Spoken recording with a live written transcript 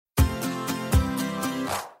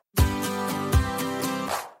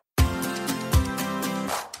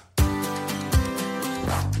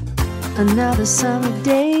Another summer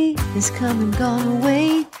day is come and gone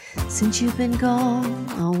away. Since you've been gone,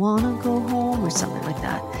 I wanna go home, or something like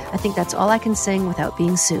that. I think that's all I can sing without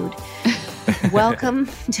being sued. Welcome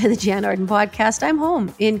to the Jan Arden Podcast. I'm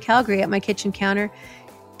home in Calgary at my kitchen counter.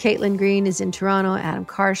 Caitlin Green is in Toronto. Adam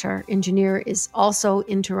Karsh, our engineer, is also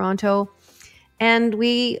in Toronto. And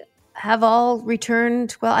we have all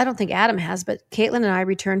returned. Well, I don't think Adam has, but Caitlin and I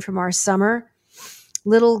returned from our summer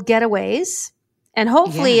little getaways. And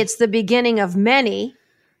hopefully it's the beginning of many.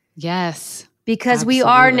 Yes. Because absolutely. we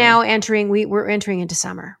are now we're entering into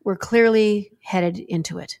summer. We're clearly headed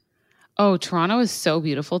into it. Oh, Toronto is so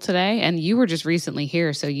beautiful today. And you were just recently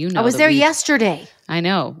here, so you know. I was there yesterday. I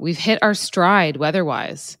know. We've hit our stride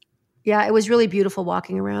weather-wise. Yeah, it was really beautiful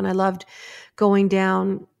walking around. I loved going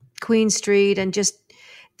down Queen Street, and just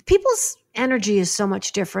people's energy is so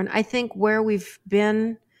much different. I think where we've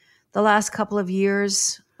been the last couple of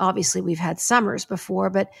years, obviously we've had summers before,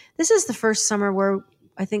 but this is the first summer where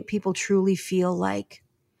I think people truly feel like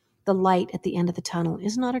the light at the end of the tunnel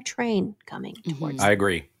is not a train coming towards them. I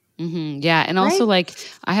agree. Mm-hmm. Yeah. And also, like,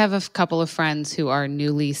 I have a couple of friends who are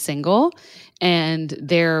newly single, and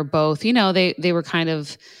they're both, you know, they were kind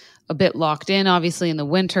of a bit locked in, obviously, in the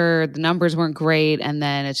winter. The numbers weren't great, and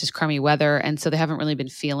then it's just crummy weather. And so they haven't really been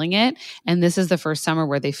feeling it. And this is the first summer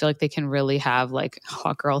where they feel like they can really have like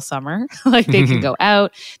hot girl summer. Like they can go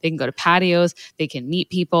out, they can go to patios, they can meet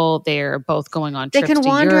people. They're both going on trips to Europe. They can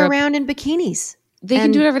wander around in bikinis. They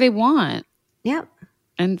can do whatever they want. Yeah.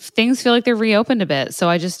 And things feel like they're reopened a bit. So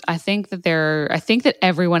I think that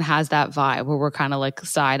everyone has that vibe where we're kind of like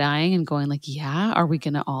side-eyeing and going like, yeah, are we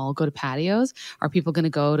going to all go to patios? Are people going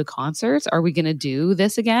to go to concerts? Are we going to do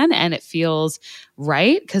this again? And it feels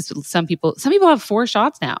right because some people have 4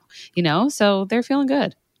 shots now, you know, so they're feeling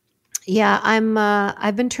good. Yeah,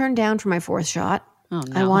 I've been turned down for my 4th shot. Oh,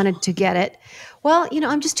 no. I wanted to get it. Well, you know,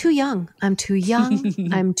 I'm just too young. I'm too young.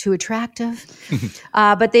 I'm too attractive.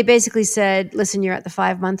 But they basically said, listen, you're at the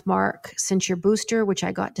 5-month mark since your booster, which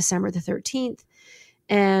I got December the 13th,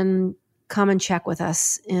 and come and check with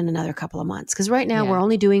us in another couple of months. Because right now we're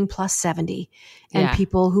only doing plus 70. And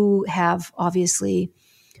people who have obviously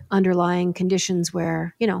underlying conditions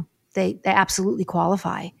where, you know, they absolutely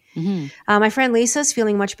qualify. Mm-hmm. My friend Lisa's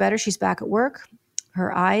feeling much better. She's back at work.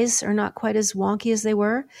 Her eyes are not quite as wonky as they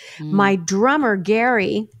were. My drummer,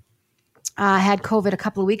 Gary, had COVID a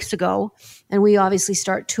couple of weeks ago, and we obviously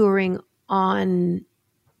start touring on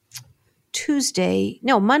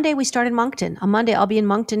Monday we start in Moncton. On Monday, I'll be in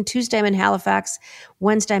Moncton. Tuesday, I'm in Halifax.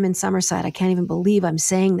 Wednesday, I'm in Summerside. I can't even believe I'm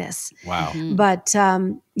saying this. Wow. Mm-hmm. But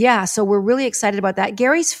so we're really excited about that.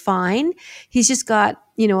 Gary's fine. He's just got,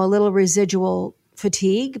 you know, a little residual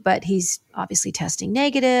fatigue, but he's obviously testing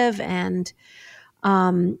negative, and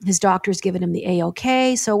his doctor's given him the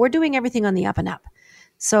A-OK. So we're doing everything on the up and up.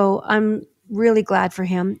 So I'm really glad for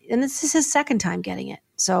him. And this is his 2nd time getting it.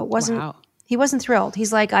 So he wasn't thrilled.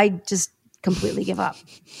 He's like, I just completely give up.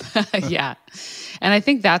 Yeah. And I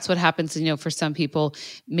think that's what happens, you know, for some people,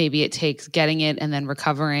 maybe it takes getting it and then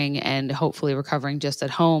recovering, and hopefully recovering just at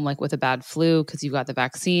home, like with a bad flu because you got the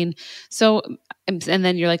vaccine. So, and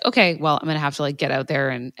then you're like, okay, well, I'm going to have to like get out there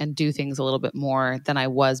and do things a little bit more than I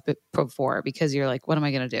was before, because you're like, what am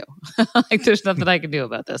I going to do? Like, there's nothing I can do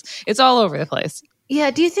about this. It's all over the place. Yeah.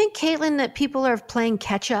 Do you think, Caitlin, that people are playing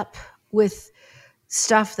catch up with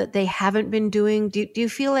stuff that they haven't been doing? Do you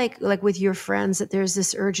feel like with your friends that there's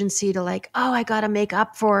this urgency to like, oh, I got to make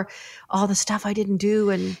up for all the stuff I didn't do?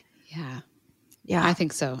 And yeah, I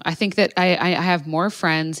think so. I think that I have more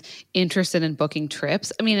friends interested in booking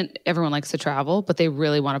trips. I mean, everyone likes to travel, but they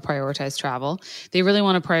really want to prioritize travel. They really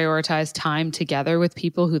want to prioritize time together with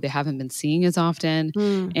people who they haven't been seeing as often,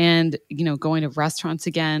 and, you know, going to restaurants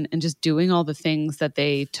again and just doing all the things that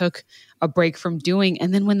they took a break from doing.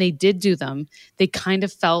 And then when they did do them, they kind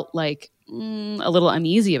of felt like a little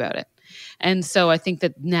uneasy about it. And so I think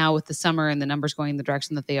that now with the summer and the numbers going in the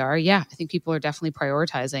direction that they are, I think people are definitely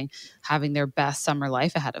prioritizing having their best summer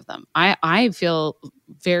life ahead of them. I feel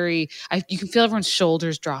you can feel everyone's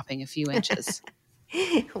shoulders dropping a few inches.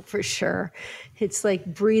 For sure. It's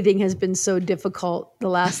like breathing has been so difficult the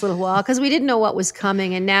last little while because we didn't know what was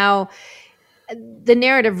coming. And now the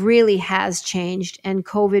narrative really has changed, and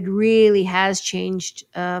COVID really has changed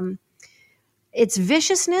its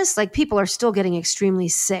viciousness. Like, people are still getting extremely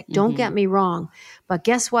sick. Don't get me wrong. But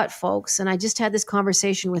guess what, folks? And I just had this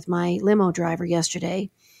conversation with my limo driver yesterday.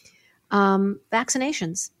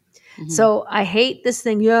 Vaccinations. So I hate this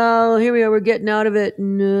thing. Yeah, here we are. We're getting out of it.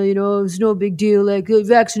 And, you know, it's no big deal. Like,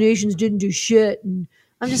 vaccinations didn't do shit. And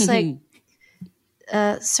I'm just like,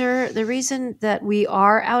 sir, the reason that we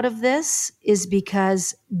are out of this is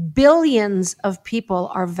because billions of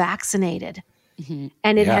people are vaccinated.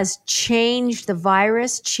 And it has changed the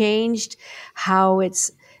virus, changed how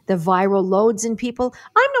the viral loads in people.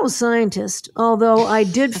 I'm no scientist, although I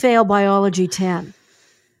did fail biology 10.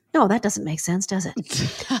 No, that doesn't make sense, does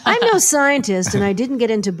it? I'm no scientist and I didn't get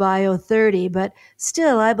into bio 30, but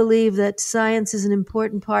still I believe that science is an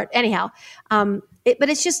important part. Anyhow, but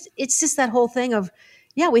it's just that whole thing of,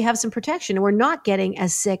 yeah, we have some protection and we're not getting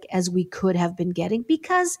as sick as we could have been getting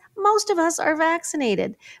because most of us are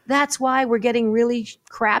vaccinated. That's why we're getting really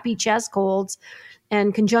crappy chest colds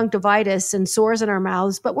and conjunctivitis and sores in our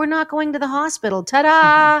mouths, but we're not going to the hospital.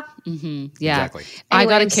 Ta-da! Yeah, exactly. Anyway, I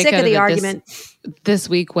got a I'm kick sick out of the it argument. This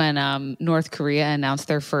week when North Korea announced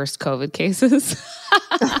their first COVID cases.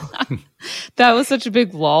 That was such a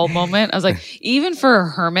big lol moment. I was like, even for a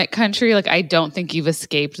hermit country, like I don't think you've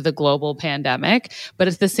escaped the global pandemic, but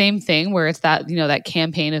it's the same thing where it's that, that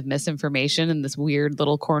campaign of misinformation in this weird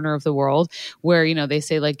little corner of the world where, they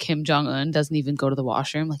say like Kim Jong-un doesn't even go to the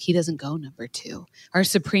washroom. Like he doesn't go number 2. Our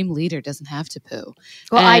supreme leader doesn't have to poo.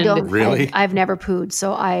 Well, I don't really. I've never pooed,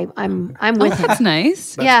 so I'm with him. That's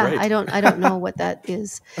nice. Yeah, great. I don't know what that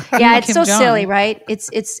is. Yeah, it's Kim so Jong. silly, right?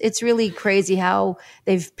 It's really crazy how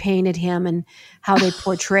they've painted him and how they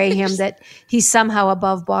portray him that he's somehow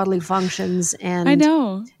above bodily functions and I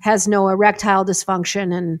know. has no erectile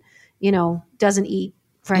dysfunction and doesn't eat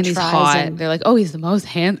French And he's fries. hot. And They're like, oh, he's the most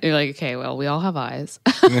handsome. You're like, okay, well, we all have eyes.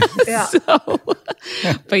 Yeah.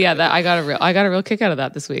 But yeah, I got a real kick out of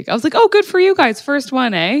that this week. I was like, oh, good for you guys. First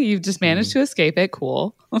one, eh? You've just managed to escape it.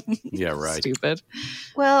 Cool. Yeah, right. Stupid.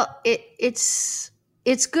 Well, it's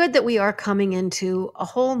good that we are coming into a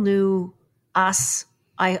whole new us.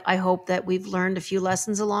 I hope that we've learned a few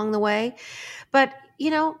lessons along the way. But,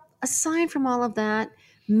 aside from all of that,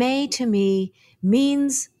 May to me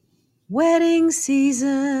means wedding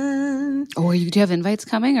season. Or do you have invites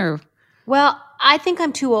coming or? Well, I think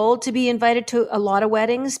I'm too old to be invited to a lot of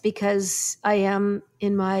weddings because I am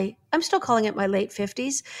I'm still calling it my late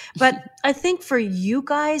 50s. But I think for you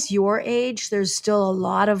guys, your age, there's still a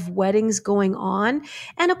lot of weddings going on.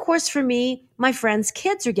 And of course, for me, my friends'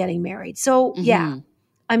 kids are getting married. So yeah,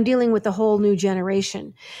 I'm dealing with the whole new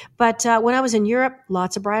generation. But when I was in Europe,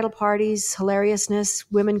 lots of bridal parties, hilariousness,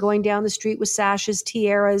 women going down the street with sashes,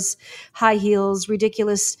 tiaras, high heels,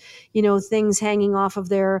 ridiculous, things hanging off of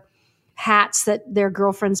their hats that their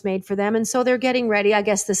girlfriends made for them. And so they're getting ready. I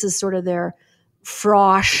guess this is sort of their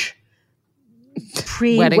frosh,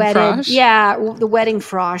 pre-wedded. Frosh? Yeah, the wedding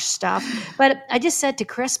frosh stuff. But I just said to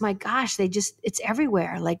Chris, my gosh, it's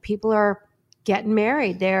everywhere. Like people are getting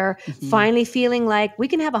married. They're finally feeling like we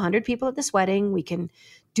can have 100 people at this wedding. We can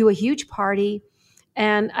do a huge party.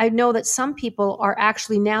 And I know that some people are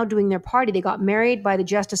actually now doing their party. They got married by the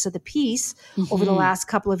Justice of the Peace over the last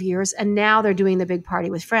couple of years, and now they're doing the big party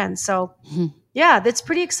with friends. So, yeah, that's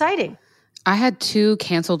pretty exciting. I had 2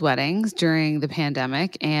 canceled weddings during the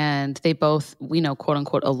pandemic and they both, quote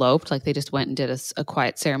unquote, eloped. Like they just went and did a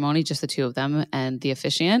quiet ceremony, just the 2 of them and the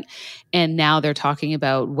officiant. And now they're talking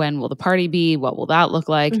about when will the party be? What will that look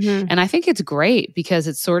like? And I think it's great because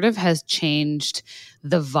it sort of has changed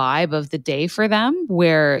the vibe of the day for them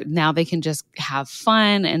where now they can just have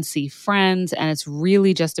fun and see friends. And it's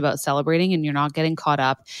really just about celebrating and you're not getting caught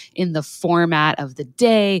up in the format of the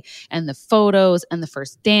day and the photos and the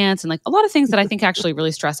first dance and like a lot of things that I think actually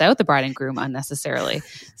really stress out the bride and groom unnecessarily.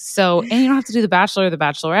 So, and you don't have to do the bachelor or the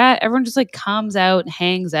bachelorette. Everyone just like comes out,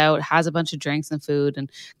 hangs out, has a bunch of drinks and food and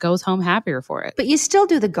goes home happier for it. But you still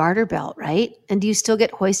do the garter belt, right? And do you still get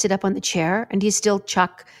hoisted up on the chair? And do you still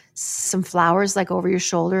chuck some flowers like over your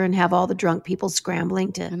shoulder and have all the drunk people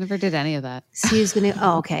scrambling to? I never did any of that. See who's going to,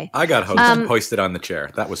 oh, okay. I got hoisted on the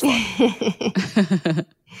chair. That was fun.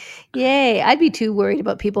 Yay. I'd be too worried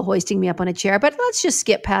about people hoisting me up on a chair, but let's just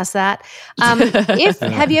skip past that.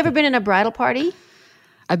 Have you ever been in a bridal party?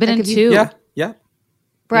 I've been in 2. Yeah.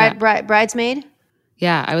 Bridesmaid?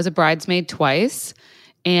 Yeah, I was a bridesmaid twice.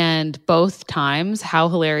 And both times, how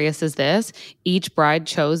hilarious is this? Each bride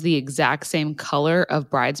chose the exact same color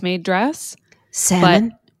of bridesmaid dress. Salmon?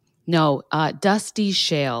 But no, dusty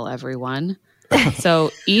shale, everyone.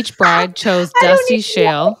 So each bride chose dusty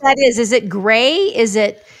shale. That is it gray? Is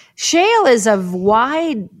it shale? Is a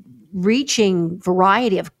wide-reaching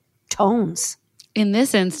variety of tones. In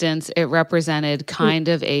this instance, it represented kind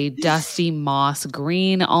of a dusty moss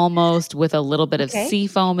green almost with a little bit of sea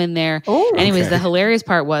foam in there. Oh, anyways, the hilarious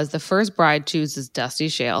part was the first bride chooses dusty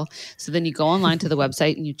shale. So then you go online to the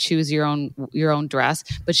website and you choose your own dress,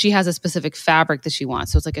 but she has a specific fabric that she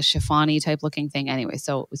wants. So it's like a chiffon-y type looking thing anyway.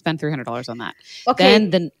 So we spent $300 on that. Okay.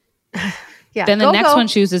 Then Yeah. Then the Go, next go. one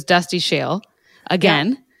chooses Dusty Shale.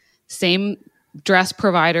 Again, same dress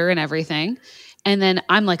provider and everything. And then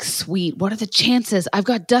I'm like, sweet, what are the chances? I've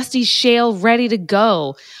got Dusty Shale ready to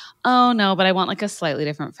go. Oh no, but I want like a slightly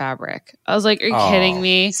different fabric. I was like, are you kidding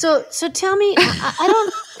me? So tell me, I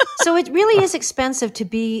don't. So it really is expensive to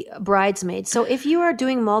be a bridesmaid. So if you are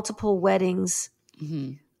doing multiple weddings,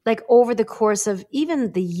 like over the course of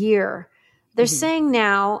even the year, they're saying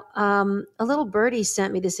now. A little birdie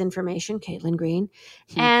sent me this information, Caitlin Green,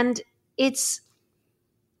 and it's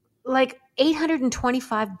like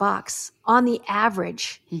 $825 on the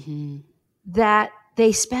average that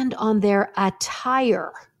they spend on their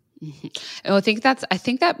attire. Oh, I think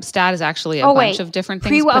that stat is actually a bunch of different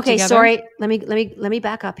things put together. Sorry. Let me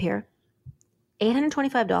back up here.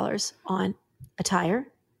 $825 on attire,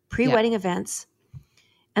 pre-wedding events,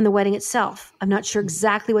 and the wedding itself. I'm not sure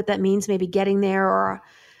exactly what that means. Maybe getting there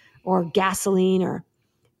or gasoline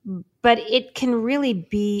but it can really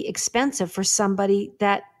be expensive for somebody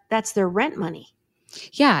that's their rent money.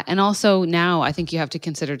 Yeah. And also now I think you have to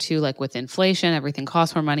consider too, like with inflation, everything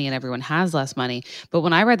costs more money and everyone has less money. But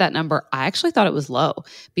when I read that number, I actually thought it was low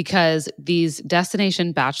because these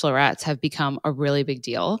destination bachelorettes have become a really big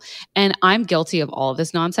deal. And I'm guilty of all of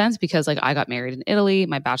this nonsense because like I got married in Italy.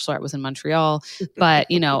 My bachelorette was in Montreal. But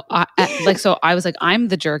so I was like, I'm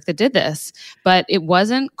the jerk that did this. But it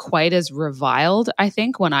wasn't quite as reviled, I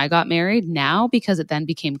think, when I got married now because it then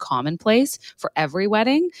became commonplace for every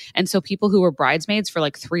wedding. And so people who were bridesmaids for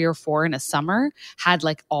like 3 or 4 in a summer had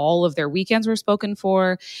like all of their weekends were spoken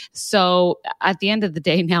for. So at the end of the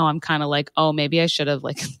day, now I'm kind of like, oh, maybe I should have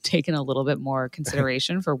like taken a little bit more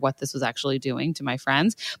consideration for what this was actually doing to my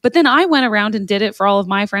friends. But then I went around and did it for all of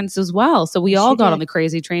my friends as well. So we all got on the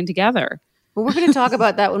crazy train together. Well, we're going to talk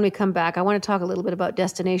about that when we come back. I want to talk a little bit about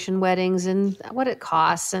destination weddings and what it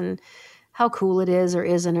costs and how cool it is or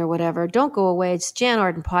isn't or whatever. Don't go away. It's Jan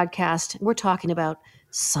Arden Podcast. We're talking about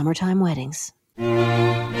summertime weddings.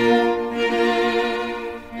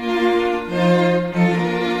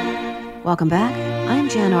 Welcome back. I'm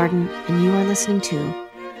Jan Arden, and you are listening to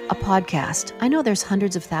a podcast. I know there's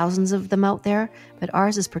hundreds of thousands of them out there, but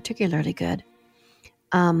ours is particularly good.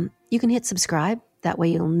 You can hit subscribe. That way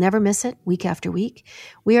you'll never miss it week after week.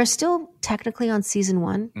 We are still technically on season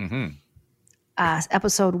 1,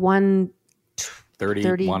 episode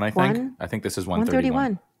 131, I think. I think this is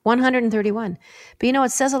 131. 131. But you know, it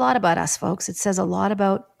says a lot about us, folks. It says a lot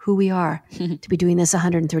about who we are to be doing this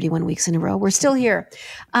 131 weeks in a row. We're still here.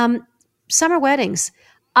 Summer weddings.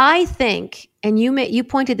 I think, and you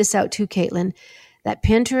pointed this out too, Caitlin, that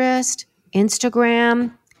Pinterest,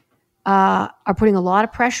 Instagram are putting a lot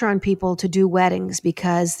of pressure on people to do weddings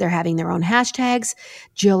because they're having their own hashtags,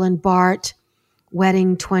 Jill and Bart,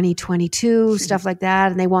 wedding 2022, stuff like that.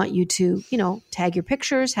 And they want you to, tag your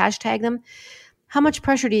pictures, hashtag them. How much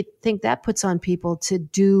pressure do you think that puts on people to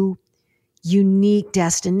do unique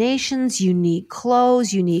destinations, unique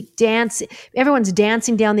clothes, unique dance? Everyone's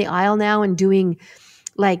dancing down the aisle now and doing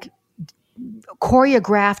like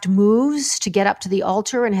choreographed moves to get up to the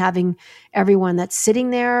altar and having everyone that's sitting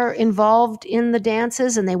there involved in the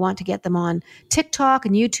dances, and they want to get them on TikTok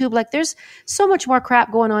and YouTube. Like there's so much more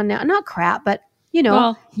crap going on now. Not crap, but you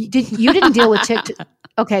didn't deal with TikTok.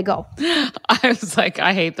 Okay, go. I was like,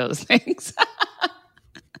 I hate those things.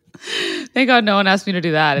 Thank God no one asked me to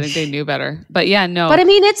do that. I think they knew better. But yeah, no. But I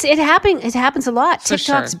mean, it happens a lot. For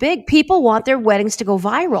TikTok's sure. big. People want their weddings to go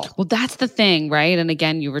viral. Well, that's the thing, right? And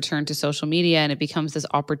again, you return to social media and it becomes this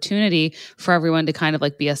opportunity for everyone to kind of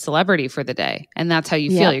like be a celebrity for the day. And that's how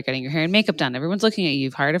you feel. You're getting your hair and makeup done. Everyone's looking at you.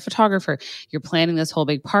 You've hired a photographer. You're planning this whole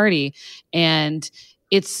big party. And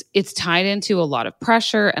it's tied into a lot of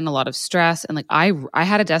pressure and a lot of stress. And like I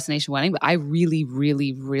had a destination wedding, but I really,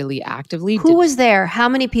 really, really actively Who was there? How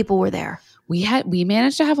many people were there? We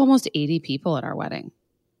managed to have almost 80 people at our wedding.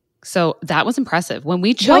 So that was impressive. When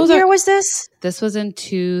we chose What year was this? This was in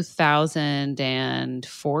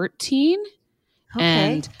 2014.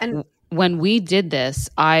 Okay. And when we did this,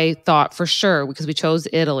 I thought for sure, because we chose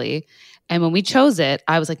Italy. And when we chose it,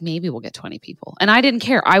 I was like, maybe we'll get 20 people. And I didn't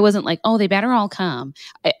care. I wasn't like, oh, they better all come.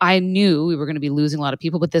 I knew we were going to be losing a lot of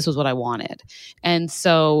people, but this was what I wanted. And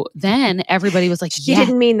so then everybody was like, She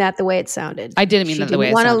didn't mean that the way it sounded. I didn't mean that the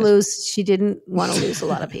way it sounded. She didn't want to lose a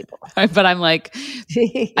lot of people. But I'm like,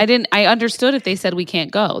 I understood if they said we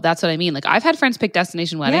can't go. That's what I mean. Like I've had friends pick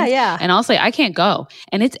destination weddings. Yeah. And I'll say, I can't go.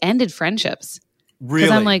 And it's ended friendships. Really?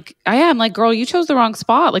 Because I'm like, girl, you chose the wrong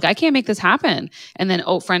spot. Like, I can't make this happen. And then,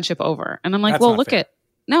 friendship over. And I'm like, That's well, not fair.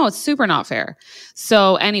 No, it's super not fair.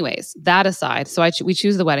 So anyways, that aside, so we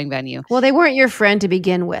choose the wedding venue. Well, they weren't your friend to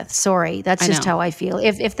begin with. Sorry. That's just how I feel.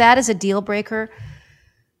 If that is a deal breaker,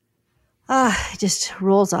 Just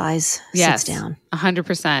rolls eyes, Yes, sits down.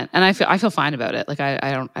 100%. And I feel fine about it. Like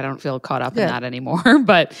I don't feel caught up in Good. that anymore.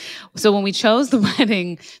 But so when we chose the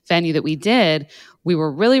wedding venue that we did, we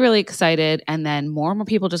were really, really excited. And then more and more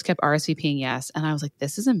people just kept RSVPing yes. And I was like,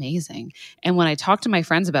 this is amazing. And when I talked to my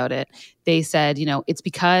friends about it, they said, it's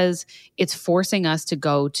because it's forcing us to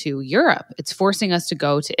go to Europe. It's forcing us to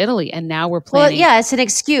go to Italy. And now we're planning. Well, yeah, it's an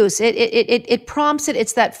excuse. It prompts it.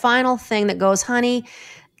 It's that final thing that goes, honey,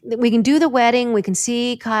 we can do the wedding. We can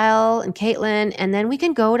see Kyle and Caitlin, and then we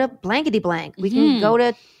can go to blankety blank. We can go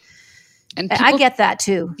to. And people, I get that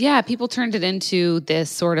too. Yeah, people turned it into this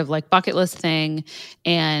sort of like bucket list thing,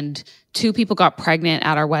 and 2 people got pregnant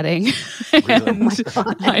at our wedding. Really? Oh my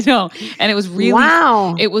God. I know. And it was really,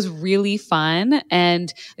 wow. It was really fun.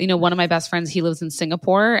 And, one of my best friends, he lives in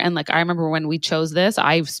Singapore. And like, I remember when we chose this,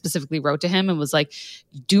 I specifically wrote to him and was like,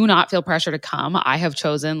 do not feel pressure to come. I have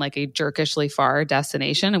chosen like a jerkishly far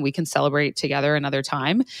destination and we can celebrate together another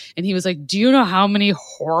time. And he was like, do you know how many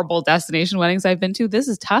horrible destination weddings I've been to? This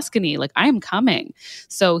is Tuscany. Like, I am coming.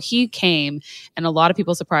 So he came, and a lot of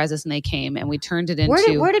people surprised us and they came, and we turned it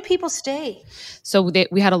into. Where did people stay? So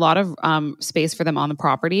we had a lot of space for them on the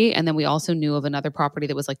property. And then we also knew of another property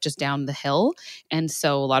that was like just down the hill. And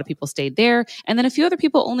so a lot of people stayed there. And then a few other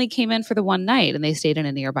people only came in for the one night, and they stayed in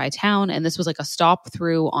a nearby town. And this was like a stop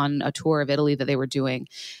through on a tour of Italy that they were doing.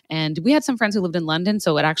 And we had some friends who lived in London,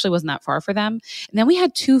 so it actually wasn't that far for them. And then we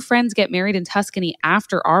had 2 friends get married in Tuscany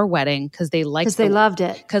after our wedding because they loved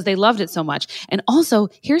it. Because they loved it so much. And also,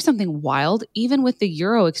 here's something wild. Even with the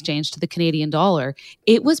euro exchange to the Canadian dollar,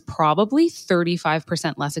 it was probably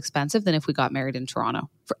 35% less expensive than if we got married in Toronto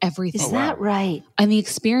for everything. Is that right? And the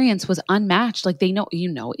experience was unmatched. Like, they know,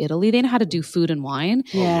 Italy, they know how to do food and wine.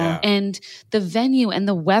 Yeah. And the venue and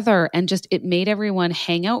the weather, and just, it made everyone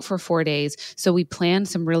hang out for 4 days. So we planned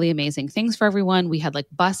some really amazing things for everyone. We had like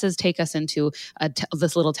buses take us into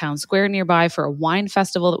this little town square nearby for a wine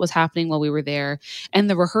festival that was happening while we were there. And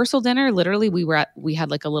the rehearsal dinner, literally we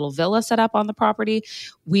had like a little villa set up on the property.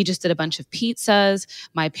 We just did a bunch of pizzas.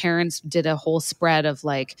 My parents did a whole spread of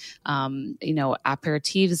like,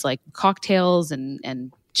 aperitifs, like cocktails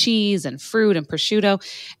and cheese and fruit and prosciutto.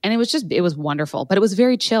 And it was wonderful, but it was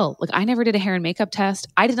very chill. Like, I never did a hair and makeup test.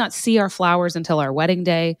 I did not see our flowers until our wedding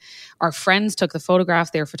day. Our friends took the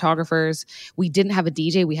photographs. They were photographers. We didn't have a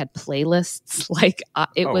DJ. We had playlists. Like,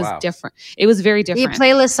 it was different. It was very different. You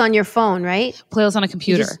playlists on your phone, right? Playlists on a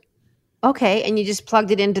computer. Okay, and you just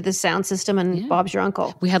plugged it into the sound system, and Bob's your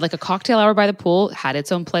uncle. We had like a cocktail hour by the pool, had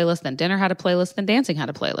its own playlist, then dinner had a playlist, then dancing had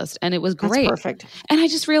a playlist, and it was great. That's perfect. And I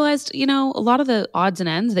just realized, a lot of the odds and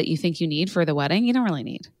ends that you think you need for the wedding, you don't really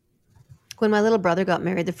need. When my little brother got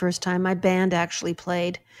married the first time, my band actually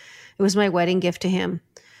played. It was my wedding gift to him.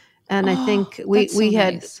 And I think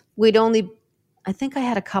I think I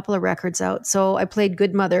had a couple of records out. So I played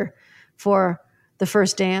Good Mother for the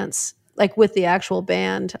first dance, like with the actual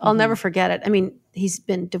band. I'll never forget it. I mean, he's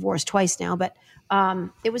been divorced twice now, but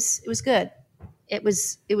it was good. It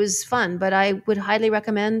was fun, but I would highly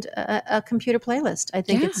recommend a computer playlist. I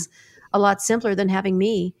think it's a lot simpler than having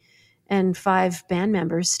me and 5 band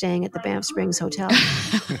members staying at the Banff Springs Hotel.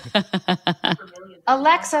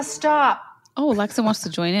 Alexa, stop. Oh, Alexa wants to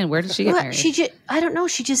join in. Where did she get married? I don't know.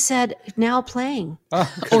 She just said, now playing.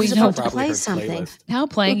 She's about to play something. Now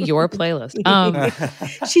playing your playlist.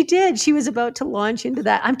 She did. She was about to launch into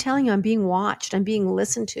that. I'm telling you, I'm being watched. I'm being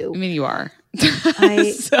listened to. I mean, you are.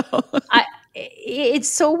 It's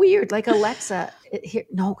so weird. Like, Alexa,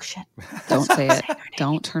 no, shit. Don't say it.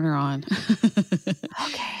 Don't turn her on.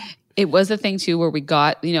 Okay. It was a thing too where we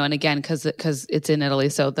got, and again, because it's in Italy,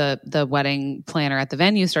 so the wedding planner at the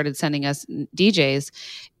venue started sending us DJs,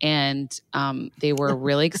 and they were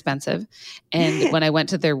really expensive. And when I went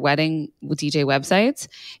to their wedding DJ websites,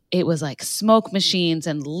 it was like smoke machines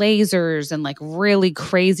and lasers and like really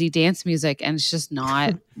crazy dance music, and it's just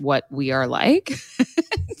not what we are like.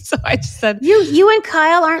 So I just said, "You and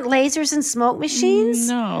Kyle aren't lasers and smoke machines."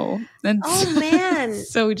 No. And oh man!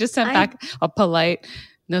 So we just sent back a polite,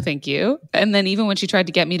 no, thank you. And then even when she tried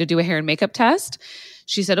to get me to do a hair and makeup test,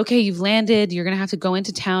 she said, okay, you've landed. You're going to have to go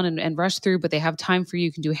into town and rush through, but they have time for you.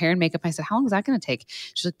 You can do hair and makeup. I said, how long is that going to take?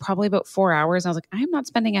 She's like, probably about 4 hours. And I was like, I am not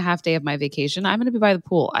spending a half day of my vacation. I'm going to be by the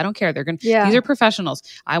pool. I don't care. These are professionals.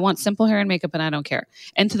 I want simple hair and makeup and I don't care.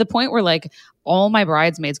 And to the point where like all my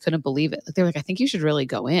bridesmaids couldn't believe it. Like, they were like, I think you should really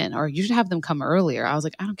go in, or you should have them come earlier. I was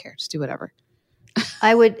like, I don't care. Just do whatever.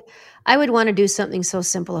 I would want to do something so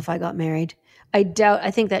simple if I got married.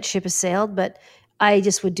 I think that ship has sailed, but I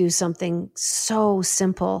just would do something so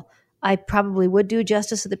simple. I probably would do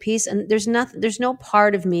justice of the peace. And there's no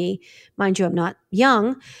part of me, mind you, I'm not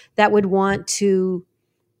young, that would want to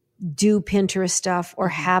do Pinterest stuff or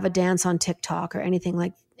have a dance on TikTok or anything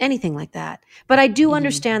like that. But I do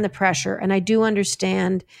understand the pressure, and I do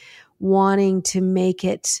understand wanting to make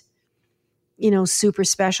it, super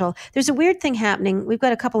special. There's a weird thing happening. We've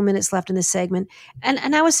got a couple of minutes left in this segment.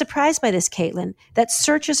 And I was surprised by this, Caitlin, that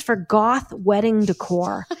searches for goth wedding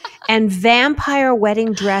decor and vampire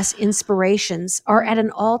wedding dress inspirations are at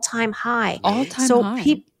an all-time high. All-time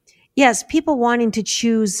high. Yes, people wanting to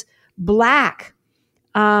choose black.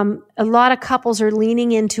 A lot of couples are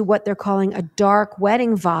leaning into what they're calling a dark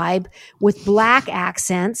wedding vibe with black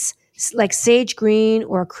accents, like sage green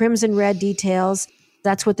or crimson red details.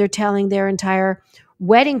 That's what they're telling their entire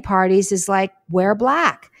wedding parties is like, wear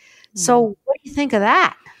black. So what do you think of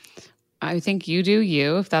that? I think you do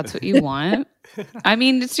you, if that's what you want. I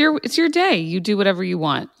mean, it's your day. You do whatever you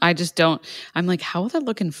want. I just don't. I'm like, how will that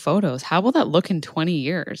look in photos? How will that look in 20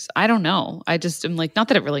 years? I don't know. I just am like, not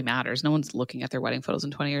that it really matters. No one's looking at their wedding photos in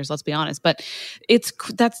 20 years, let's be honest. But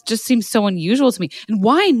that just seems so unusual to me. And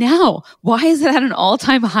why now? Why is it at an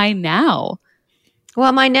all-time high now?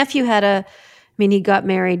 Well, my nephew he got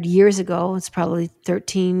married years ago. It's probably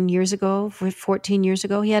 13 years ago, 14 years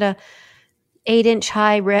ago. He had a 8-inch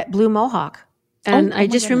high blue mohawk. And I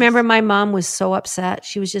just remember my mom was so upset.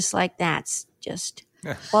 She was just like, he's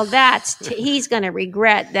going to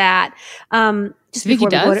regret that. Just think he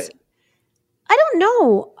does? I don't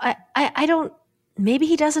know. I don't, maybe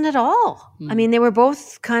he doesn't at all. I mean, they were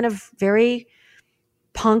both kind of very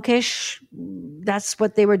punkish. That's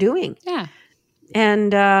what they were doing. Yeah.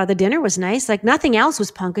 And the dinner was nice. Like nothing else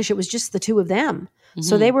was punkish. It was just the two of them.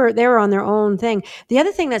 So they were on their own thing. The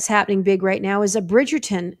other thing that's happening big right now is a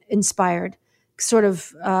Bridgerton inspired sort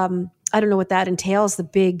of, I don't know what that entails, the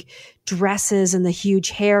big dresses and the huge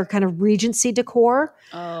hair, kind of Regency decor,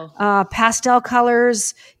 pastel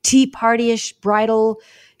colors, tea party-ish, bridal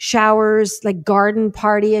showers, like garden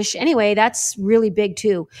party-ish. Anyway, that's really big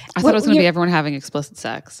too. I thought it was going to be everyone having explicit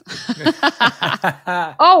sex.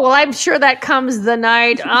 Oh, well, I'm sure that comes the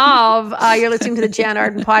night of. You're listening to the Jan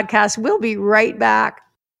Arden podcast. We'll be right back.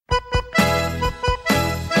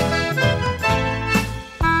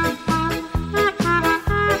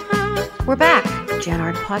 We're back. Jan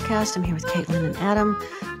Arden podcast. I'm here with Caitlin and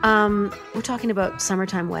Adam. We're talking about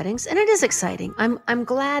summertime weddings, and it is exciting. I'm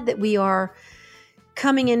glad that we are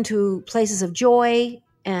coming into places of joy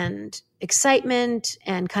and excitement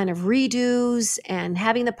and kind of redos and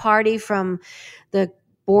having the party from the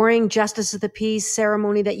boring justice of the peace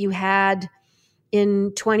ceremony that you had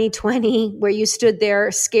in 2020, where you stood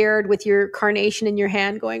there scared with your carnation in your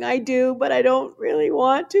hand going, I do, but I don't really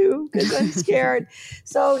want to because I'm scared.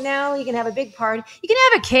 So now you can have a big party. You can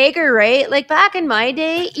have a kegger, right? Like back in my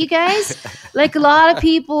day, you guys, like a lot of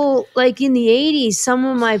people, like in the 80s, some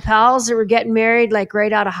of my pals that were getting married, like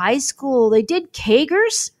right out of high school, they did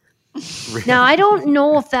keggers. Really? Now, I don't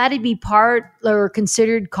know if that'd be part or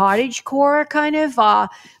considered cottagecore kind of,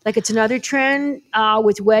 like it's another trend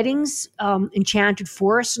with weddings, enchanted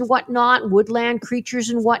forests and whatnot, woodland creatures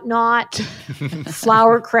and whatnot,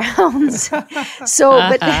 flower crowns. So,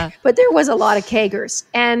 but there was a lot of keggers.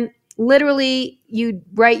 And literally you'd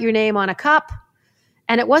write your name on a cup.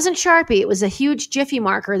 And it wasn't Sharpie. It was a huge Jiffy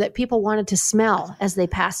marker that people wanted to smell as they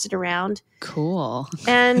passed it around. Cool.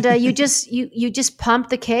 And you just pump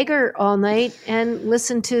the kegger all night and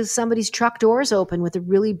listen to somebody's truck doors open with a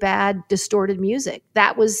really bad distorted music.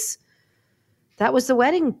 That was the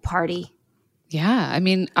wedding party. Yeah. I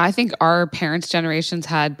mean, I think our parents' generations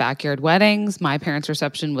had backyard weddings. My parents'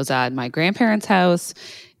 reception was at my grandparents' house.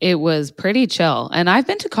 It was pretty chill. And I've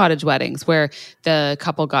been to cottage weddings where the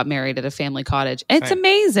couple got married at a family cottage. It's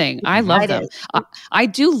amazing. I love them. I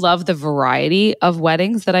do love the variety of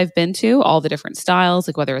weddings that I've been to, all the different styles,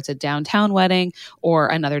 like whether it's a downtown wedding or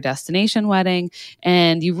another destination wedding.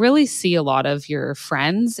 And you really see a lot of your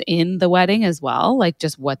friends in the wedding as well, like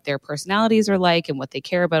just what their personalities are like and what they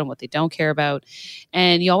care about and what they don't care about.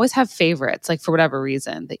 And you always have favorites, like for whatever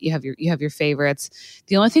reason that you have your favorites.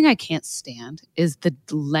 The only thing I can't stand is the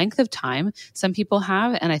length of time some people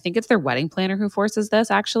have, and I think it's their wedding planner who forces this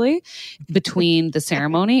actually, between the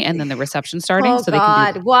ceremony and then the reception starting. Oh,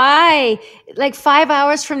 God, why? Like 5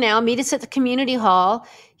 hours from now, meet us at the community hall.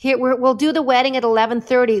 Here, we'll do the wedding at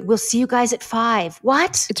 11:30. We'll see you guys at 5.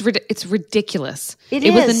 What? It's ridiculous.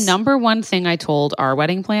 It was the number one thing I told our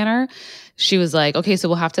wedding planner. she was like, okay, so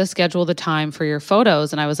we'll have to schedule the time for your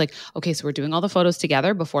photos. And I was like, okay, so we're doing all the photos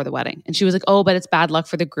together before the wedding. And she was like, oh, but it's bad luck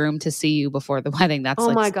for the groom to see you before the wedding. That's Oh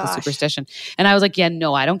like my the gosh. superstition. And I was like, yeah,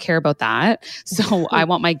 no, I don't care about that. So I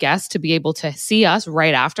want my guests to be able to see us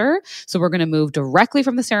right after. So we're going to move directly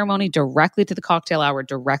from the ceremony, directly to the cocktail hour,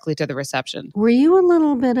 directly to the reception. Were you a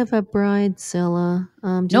little bit of a bridezilla?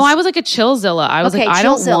 No, I was like a chillzilla. I was Okay, like,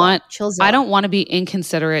 chillzilla. I don't want to be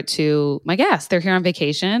inconsiderate to my guests. They're here on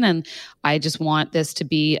vacation and I just want this to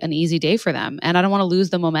be an easy day for them. And I don't want to lose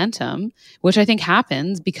the momentum, which I think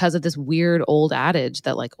happens because of this weird old adage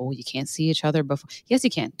that like, oh, you can't see each other before. Yes, you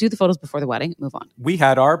can. Do the photos before the wedding. Move on. We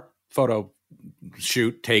had our photo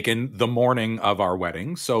shoot taken the morning of our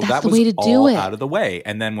wedding. So That's that the was way to do all it. out of the way.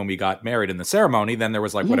 And then when we got married in the ceremony, then there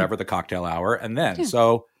was like whatever the cocktail hour. And then, Yeah.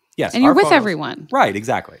 so yes. And you're our with photos- everyone. Right,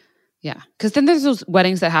 exactly. Yeah. Because then there's those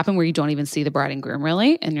weddings that happen where you don't even see the bride and groom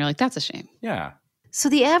really. And you're like, that's a shame. Yeah. So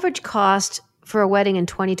the average cost for a wedding in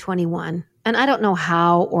 2021, and I don't know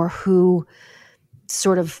how or who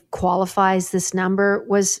sort of qualifies this number,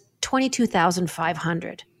 was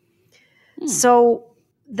 $22,500. So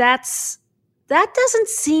that doesn't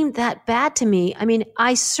seem that bad to me. I mean,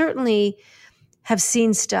 I certainly have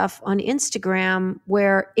seen stuff on Instagram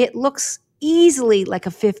where it looks easily like a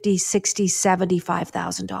 $50,000, $60,000,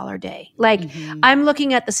 $75,000 day. Like I'm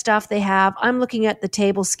looking at the stuff they have. I'm looking at the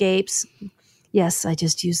tablescapes. Yes, I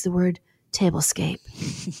just used the word tablescape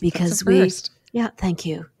because yeah, thank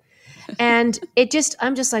you. And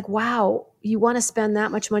I'm just like, wow, you want to spend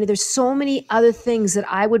that much money? There's so many other things that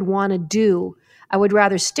I would want to do. I would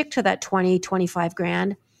rather stick to that 20, 25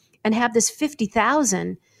 grand and have this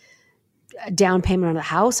 50,000 down payment on a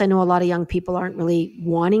house. I know a lot of young people aren't really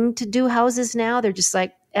wanting to do houses now. They're just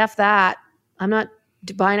like, F that. I'm not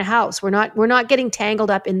buying a house. We're not getting tangled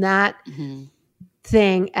up in that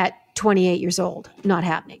thing at 28 years old. Not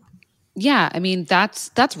happening. Yeah, I mean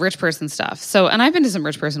that's rich person stuff. So, and I've been to some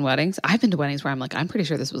rich person weddings. I've been to weddings where I'm like, I'm pretty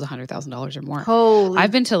sure this was $100,000 or more. Holy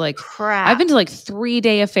I've been to like crap. I've been to like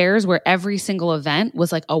 3-day affairs where every single event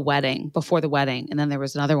was like a wedding before the wedding, and then there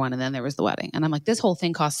was another one, and then there was the wedding. And I'm like, this whole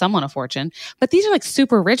thing cost someone a fortune. But these are like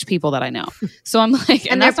super rich people that I know. So I'm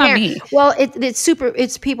like, and that's not me. Well,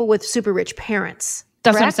 it's people with super rich parents.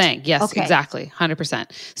 That's correct? what I'm saying. Yes, Okay. exactly. 100%.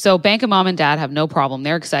 So bank of mom and dad have no problem.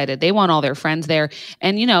 They're excited. They want all their friends there.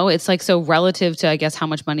 And, you know, it's like, so relative to, I guess, how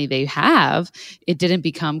much money they have, it didn't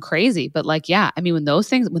become crazy. But like, yeah, I mean, when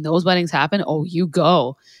those weddings happen, oh, you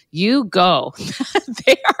go.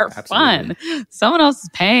 They are fun. Someone else is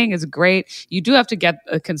paying is great. You do have to get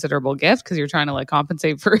a considerable gift because you're trying to like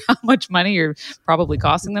compensate for how much money you're probably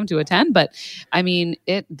costing them to attend. But I mean,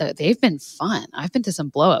 they've been fun. I've been to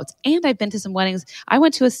some blowouts and I've been to some weddings. I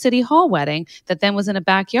went to a city hall wedding that then was in a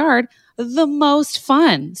backyard. The most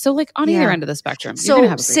fun. So like on either end of the spectrum. You're gonna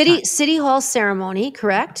have a great time. City hall ceremony,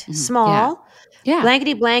 correct? Mm-hmm. Small. Yeah.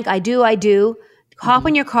 Blankety blank. I do. Hop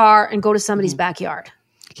in your car and go to somebody's backyard.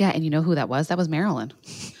 Yeah, and you know who that was? That was Marilyn.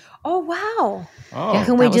 Oh, wow. Oh. Yeah.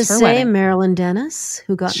 Can we That was just her say wedding. Marilyn Dennis,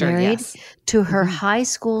 who got married Yes. to her high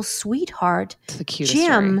school sweetheart, It's the cutest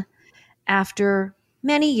Jim, story. after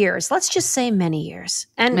many years. Let's just say many years.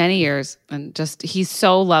 And Many years, and just he's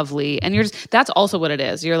so lovely, and that's also what it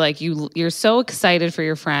is. You're like you're so excited for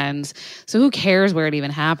your friends, so who cares where it even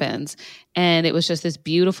happens? And it was just this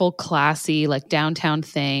beautiful, classy, like downtown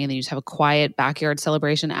thing, and then you just have a quiet backyard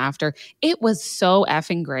celebration after. It was so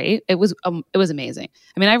effing great. It was amazing.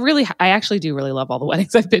 I mean, I actually do really love all the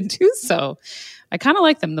weddings I've been to, so I kind of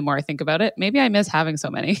like them the more I think about it. Maybe I miss having so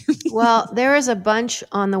many. well, there is a bunch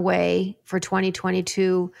on the way for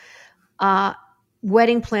 2022.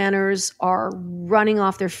 Wedding planners are running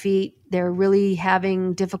off their feet. They're really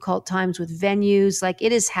having difficult times with venues. Like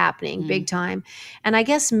it is happening big time. And I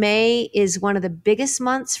guess May is one of the biggest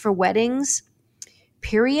months for weddings,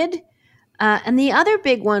 period. And the other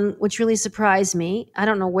big one, which really surprised me, I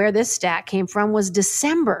don't know where this stat came from, was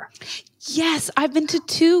December. Yes, I've been to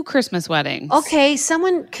 2 Christmas weddings. Okay,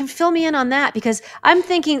 someone can fill me in on that because I'm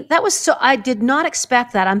thinking I did not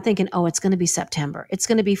expect that. I'm thinking, oh, it's going to be September. It's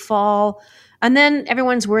going to be fall. And then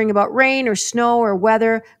everyone's worrying about rain or snow or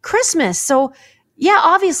weather. Christmas. So yeah,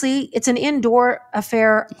 obviously it's an indoor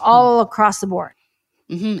affair all across the board.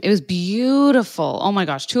 Mm-hmm. It was beautiful. Oh my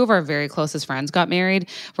gosh. 2 of our very closest friends got married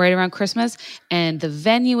right around Christmas, and the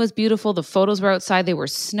venue was beautiful. The photos were outside. They were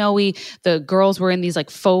snowy. The girls were in these like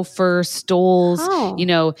faux fur stoles,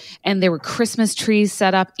 and there were Christmas trees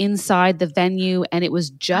set up inside the venue, and it was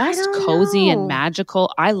just cozy and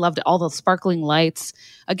magical. I loved it. All the sparkling lights.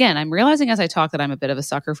 Again, I'm realizing as I talk that I'm a bit of a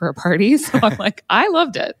sucker for a party. So I'm like, I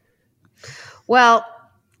loved it. Well,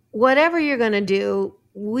 whatever you're going to do,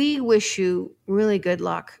 we wish you really good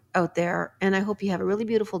luck out there, and I hope you have a really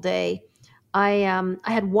beautiful day. I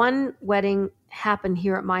had one wedding happen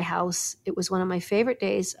here at my house. It was one of my favorite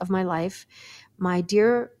days of my life. My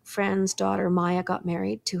dear friend's daughter, Maya, got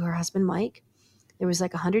married to her husband, Mike. There was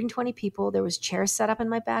like 120 people. There was chairs set up in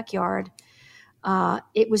my backyard.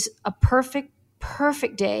 It was a perfect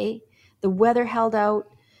day. The weather held out.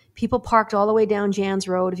 People parked all the way down Jan's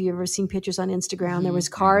Road. If you've ever seen pictures on Instagram, there was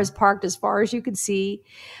cars parked as far as you could see.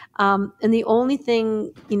 And the only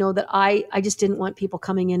thing, that I just didn't want people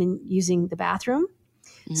coming in and using the bathroom.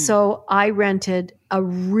 So I rented a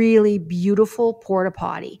really beautiful porta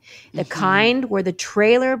potty, the kind where the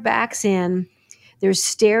trailer backs in. There's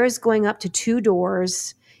stairs going up to 2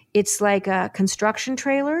 doors. It's like a construction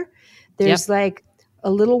trailer. There's like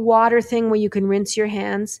a little water thing where you can rinse your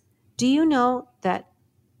hands. Do you know that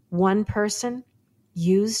one person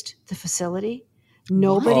used the facility?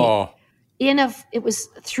 Nobody. Oh. It was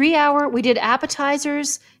 3 hour. We did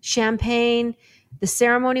appetizers, champagne. The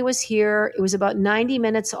ceremony was here. It was about 90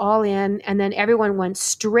 minutes all in. And then everyone went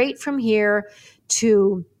straight from here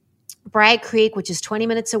to Bragg Creek, which is 20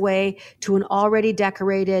 minutes away, to an already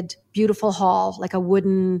decorated, beautiful hall, like a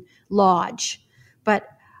wooden lodge. But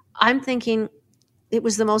I'm thinking it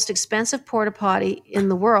was the most expensive porta potty in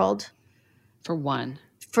the world. For one.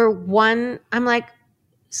 I'm like,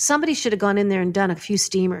 somebody should have gone in there and done a few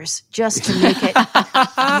steamers just to make it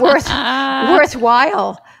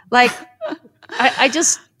worthwhile. Like, I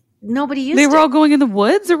just, nobody used it. They were all going in the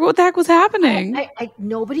woods, or what the heck was happening?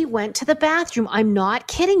 Nobody went to the bathroom. I'm not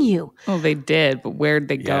kidding you. Oh, they did, but where'd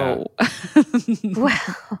they go?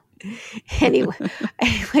 Well, anyway,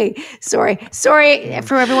 sorry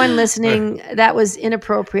for everyone listening. That was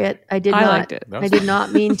inappropriate. I liked it. I did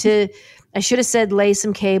not mean to. I should have said lay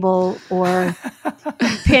some cable or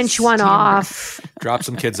pinch one off. Drop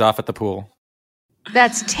some kids off at the pool.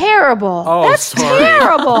 That's terrible. Oh, that's sorry.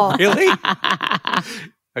 terrible. Really?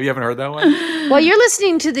 You haven't heard that one? Well, you're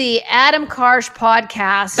listening to the Adam Karsh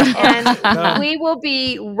podcast, and we will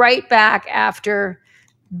be right back after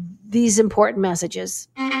these important messages.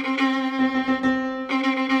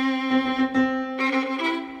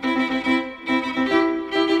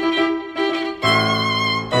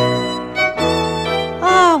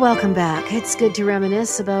 Welcome back. It's good to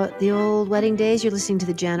reminisce about the old wedding days. You're listening to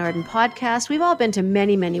the Jan Arden podcast. We've all been to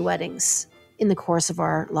many, many weddings in the course of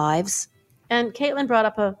our lives. And Caitlin brought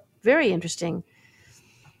up a very interesting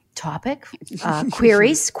topic,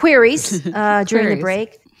 queries during the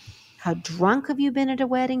break. How drunk have you been at a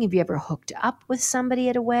wedding? Have you ever hooked up with somebody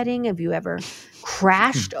at a wedding? Have you ever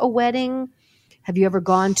crashed a wedding? Have you ever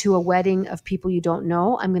gone to a wedding of people you don't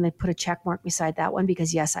know? I'm going to put a check mark beside that one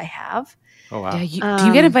because, yes, I have. Oh, wow. Yeah, do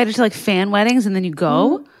you get invited to like fan weddings and then you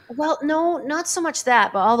go? Well, no, not so much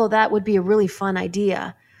that, but although that would be a really fun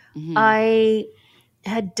idea. I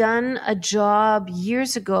had done a job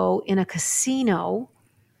years ago in a casino.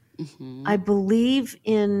 I believe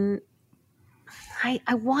I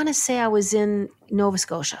want to say I was in Nova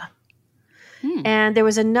Scotia. And there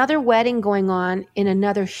was another wedding going on in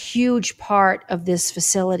another huge part of this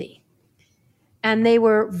facility. And they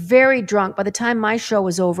were very drunk. By the time my show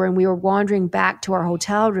was over and we were wandering back to our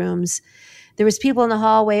hotel rooms, there was people in the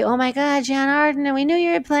hallway, oh my God, Jan Arden, and we knew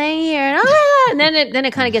you were playing here. And then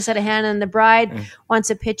it kind of gets out of hand, and the bride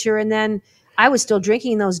wants a picture. And then I was still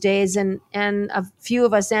drinking those days, and a few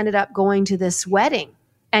of us ended up going to this wedding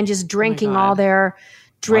and just drinking all their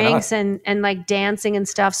drinks and like dancing and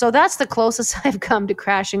stuff. So that's the closest I've come to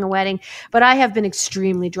crashing a wedding. But I have been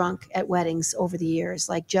extremely drunk at weddings over the years,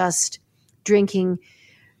 like just drinking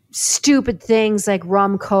stupid things like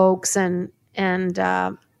rum cokes and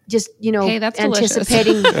just, hey, that's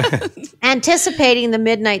anticipating the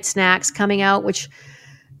midnight snacks coming out, which,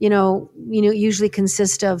 usually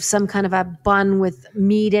consist of some kind of a bun with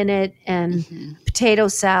meat in it and potato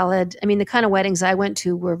salad. I mean, the kind of weddings I went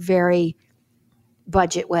to were very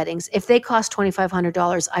budget weddings. If they cost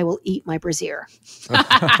 $2,500, I will eat my brassiere.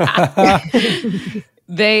 I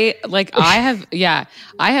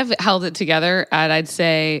have held it together at, I'd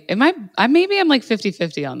say, I'm like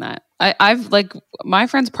 50-50 on that. I've like, my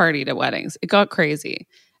friends partied at weddings. It got crazy.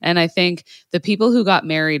 And I think the people who got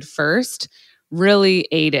married first really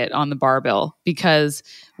ate it on the barbell because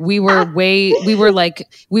we were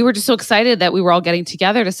just so excited that we were all getting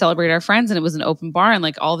together to celebrate our friends, and it was an open bar and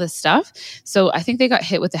like all this stuff. So I think they got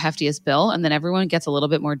hit with the heftiest bill, and then everyone gets a little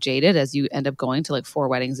bit more jaded as you end up going to like 4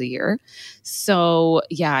 weddings a year. So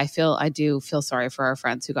yeah, I do feel sorry for our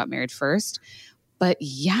friends who got married first. But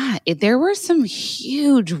yeah, there were some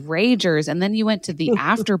huge ragers. And then you went to the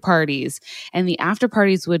after parties, and the after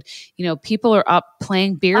parties would, people are up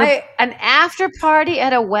playing beer. An after party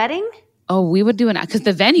at a wedding? Oh, we would do because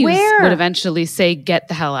the venues Where? would eventually say, get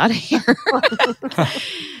the hell out of here.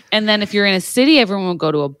 And then if you're in a city, everyone would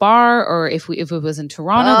go to a bar, or if it was in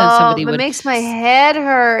Toronto, then somebody would. It makes my head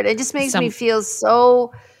hurt. It just makes me feel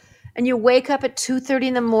so. And you wake up at 2:30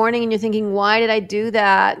 in the morning and you're thinking, why did I do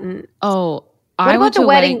that? And what about went the to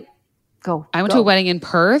wedding? I went to a wedding in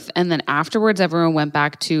Perth, and then afterwards, everyone went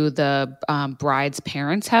back to the bride's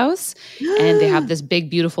parents' house, and they have this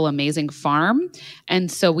big, beautiful, amazing farm.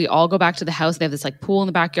 And so we all go back to the house. They have this like pool in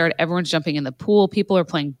the backyard. Everyone's jumping in the pool. People are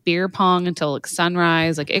playing beer pong until like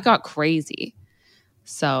sunrise. Like it got crazy.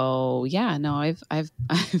 So yeah, no, I've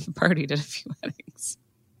partied at a few weddings.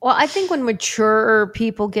 Well, I think when mature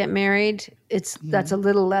people get married, that's a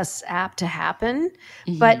little less apt to happen.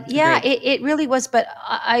 But yeah, it really was. But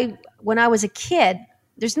when I was a kid,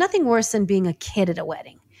 there's nothing worse than being a kid at a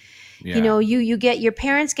wedding. Yeah. You know, you get your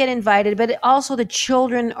parents get invited, but also the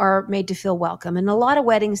children are made to feel welcome. And a lot of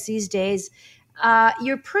weddings these days,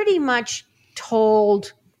 you're pretty much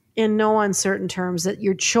told in no uncertain terms that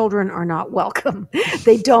your children are not welcome.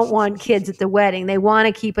 They don't want kids at the wedding. They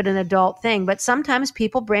want to keep it an adult thing. But sometimes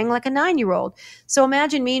people bring like a 9-year-old. So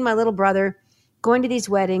imagine me and my little brother going to these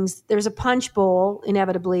weddings. There's a punch bowl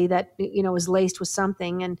inevitably that, you know, is laced with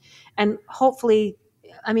something. And hopefully,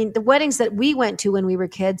 I mean, the weddings that we went to when we were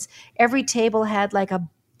kids, every table had like a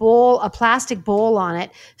plastic bowl on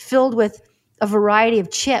it filled with a variety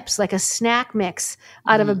of chips, like a snack mix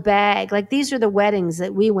out of a bag. Like these are the weddings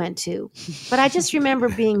that we went to. But I just remember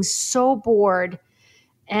being so bored,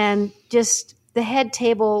 and just the head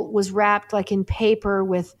table was wrapped like in paper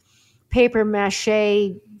with paper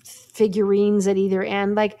mache figurines at either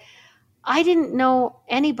end. Like I didn't know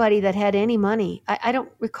anybody that had any money. I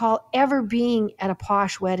don't recall ever being at a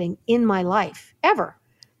posh wedding in my life, ever.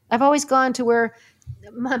 I've always gone to where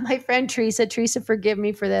my friend Teresa, forgive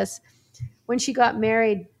me for this, when she got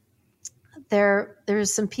married,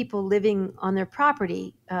 there's some people living on their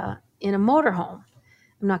property in a motorhome.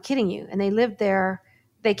 I'm not kidding you. And they lived there.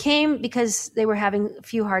 They came because they were having a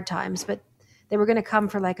few hard times, but they were going to come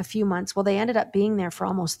for like a few months. Well, they ended up being there for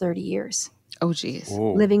almost 30 years. Oh, geez.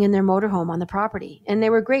 Living in their motorhome on the property. And they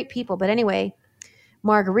were great people. But anyway,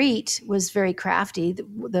 Marguerite was very crafty,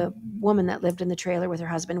 the woman that lived in the trailer with her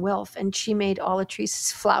husband, Wilf, and she made all of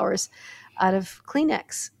Teresa's flowers out of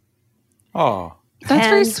Kleenex. Oh, that's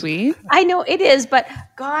very sweet. I know it is, but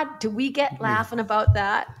God, do we get laughing about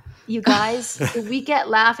that, you guys? Do we get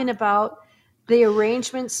laughing about the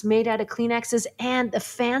arrangements made out of Kleenexes, and the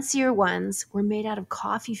fancier ones were made out of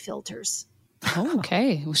coffee filters? Oh,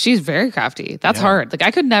 okay. Well, she's very crafty. That's hard. Like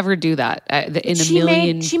I could never do that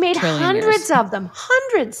She made hundreds of them.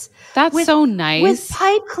 Hundreds. That's so nice. With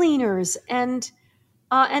pipe cleaners and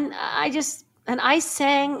I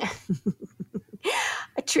sang.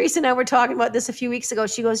 Teresa and I were talking about this a few weeks ago.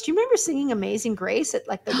 She goes, "Do you remember singing Amazing Grace at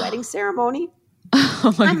like the wedding ceremony?"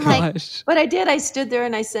 Oh my gosh. Like, but I did. I stood there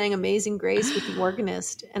and I sang Amazing Grace with the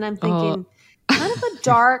organist. And I'm thinking, kind of a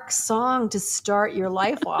dark song to start your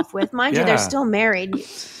life off with. Mind you, they're still married.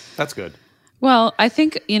 That's good. Well, I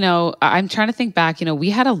think, you know, I'm trying to think back, you know, we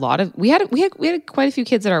had quite a few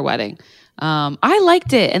kids at our wedding. I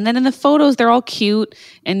liked it. And then in the photos, they're all cute.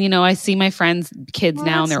 And, you know, I see my friends' kids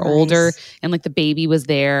now and they're older, and like the baby was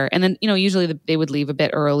there. And then, you know, usually they would leave a bit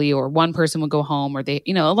early, or one person would go home, or they,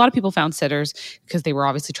 you know, a lot of people found sitters because they were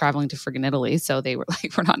obviously traveling to friggin' Italy. So they were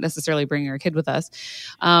like, we're not necessarily bringing our kid with us.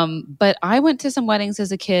 But I went to some weddings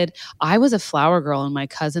as a kid. I was a flower girl in my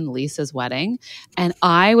cousin Lisa's wedding, and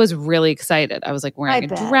I was really excited. I was like wearing a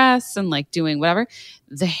dress and like doing whatever.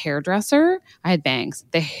 The hairdresser, I had bangs.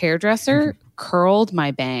 The hairdresser curled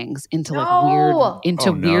my bangs into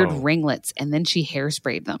weird ringlets, and then she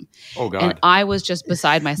hairsprayed them. Oh God. And I was just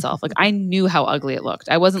beside myself. Like I knew how ugly it looked.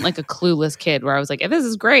 I wasn't like a clueless kid where I was like, this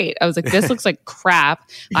is great. I was like, this looks like crap.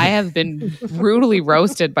 I have been brutally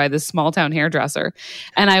roasted by this small town hairdresser.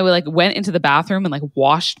 And I went into the bathroom and like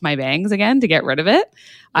washed my bangs again to get rid of it.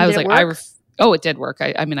 I was like, oh, it did work.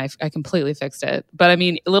 I mean, I completely fixed it. But I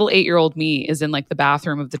mean, little 8-year-old me is in like the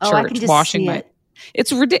bathroom of the church washing my.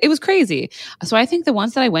 It was crazy. So I think the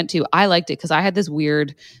ones that I went to, I liked it because I had this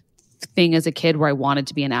weird thing as a kid where I wanted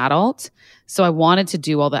to be an adult. So I wanted to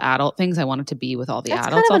do all the adult things. I wanted to be with all the adults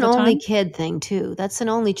all the time. That's kind of an only kid thing too. That's an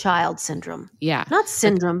only child syndrome. Yeah. Not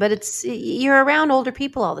syndrome, but you're around older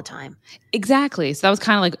people all the time. Exactly. So that was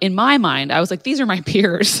kind of like, in my mind, I was like, these are my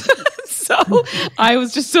peers. So I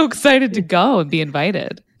was just so excited to go and be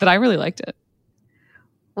invited that I really liked it.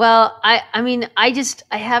 Well, I mean, I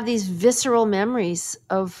have these visceral memories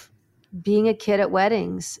of being a kid at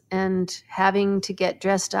weddings and having to get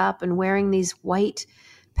dressed up and wearing these white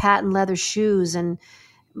patent leather shoes and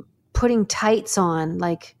putting tights on,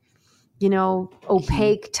 like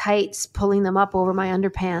opaque tights, pulling them up over my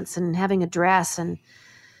underpants and having a dress and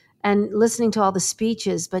listening to all the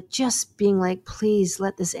speeches, but just being like, please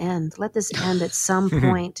let this end at some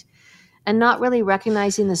point, and not really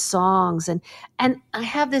recognizing the songs. And I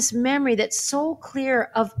have this memory that's so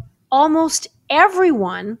clear of almost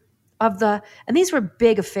everyone and these were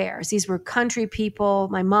big affairs. These were country people,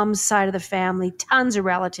 my mom's side of the family, tons of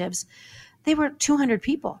relatives. They were 200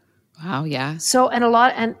 people. Wow, yeah. So, and a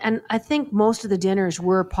lot, and I think most of the dinners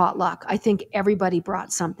were potluck. I think everybody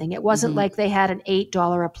brought something. It wasn't like they had an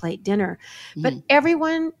 $8 a plate dinner, but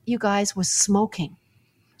everyone, you guys, was smoking.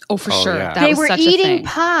 Oh, for sure. Yeah. That They was were such a eating thing.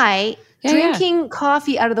 pie, drinking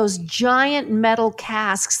coffee out of those giant metal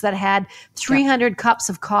casks that had 300 cups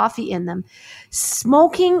of coffee in them,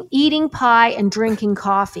 smoking, eating pie, and drinking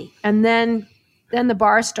coffee. And then the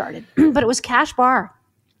bar started, but it was cash bar.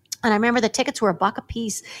 And I remember the tickets were $1 a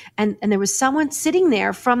piece, and there was someone sitting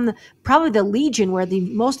there from probably the Legion where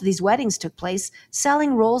most of these weddings took place,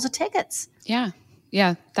 selling rolls of tickets. Yeah,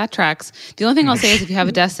 that tracks. The only thing I'll say is if you have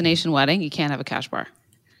a destination wedding, you can't have a cash bar.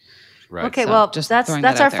 Right. Okay, So well, just that's throwing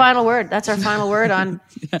that our out there. final word. That's our final word on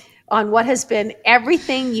what has been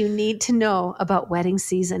everything you need to know about wedding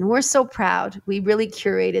season. We're so proud. We really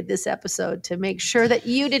curated this episode to make sure that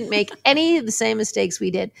you didn't make any of the same mistakes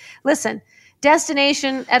we did. Listen,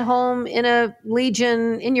 destination, at home, in a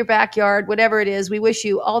Legion, in your backyard, whatever it is, we wish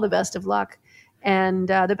you all the best of luck. And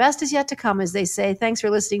the best is yet to come, as they say. Thanks for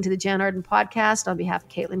listening to the Jen Arden podcast. On behalf of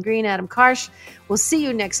Caitlin Green, Adam Karsh, we'll see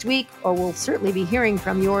you next week, or we'll certainly be hearing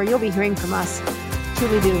from you, or you'll be hearing from us.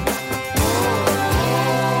 Truly do.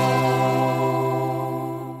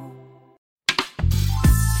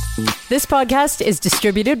 This podcast is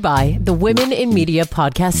distributed by the Women in Media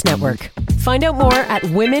Podcast Network. Find out more at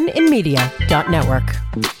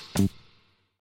womeninmedia.network.